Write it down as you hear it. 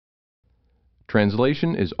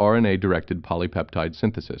Translation is RNA-directed polypeptide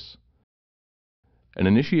synthesis. An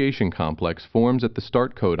initiation complex forms at the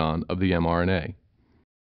start codon of the mRNA.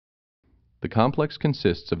 The complex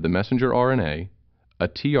consists of the messenger RNA, a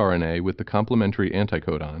tRNA with the complementary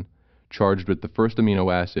anticodon, charged with the first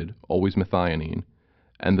amino acid, always methionine,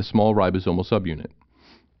 and the small ribosomal subunit.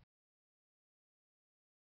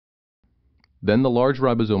 Then the large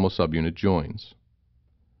ribosomal subunit joins.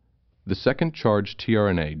 The second charged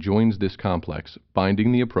tRNA joins this complex,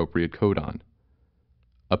 binding the appropriate codon.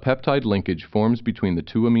 A peptide linkage forms between the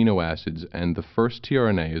two amino acids and the first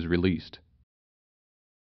tRNA is released.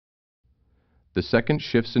 The second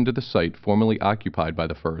shifts into the site formerly occupied by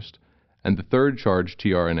the first, and the third charged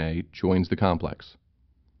tRNA joins the complex.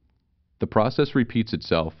 The process repeats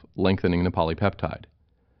itself, lengthening the polypeptide,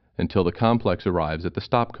 until the complex arrives at the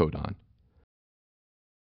stop codon.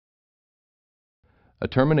 A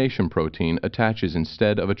termination protein attaches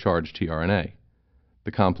instead of a charged tRNA.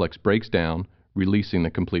 The complex breaks down, releasing the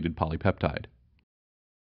completed polypeptide.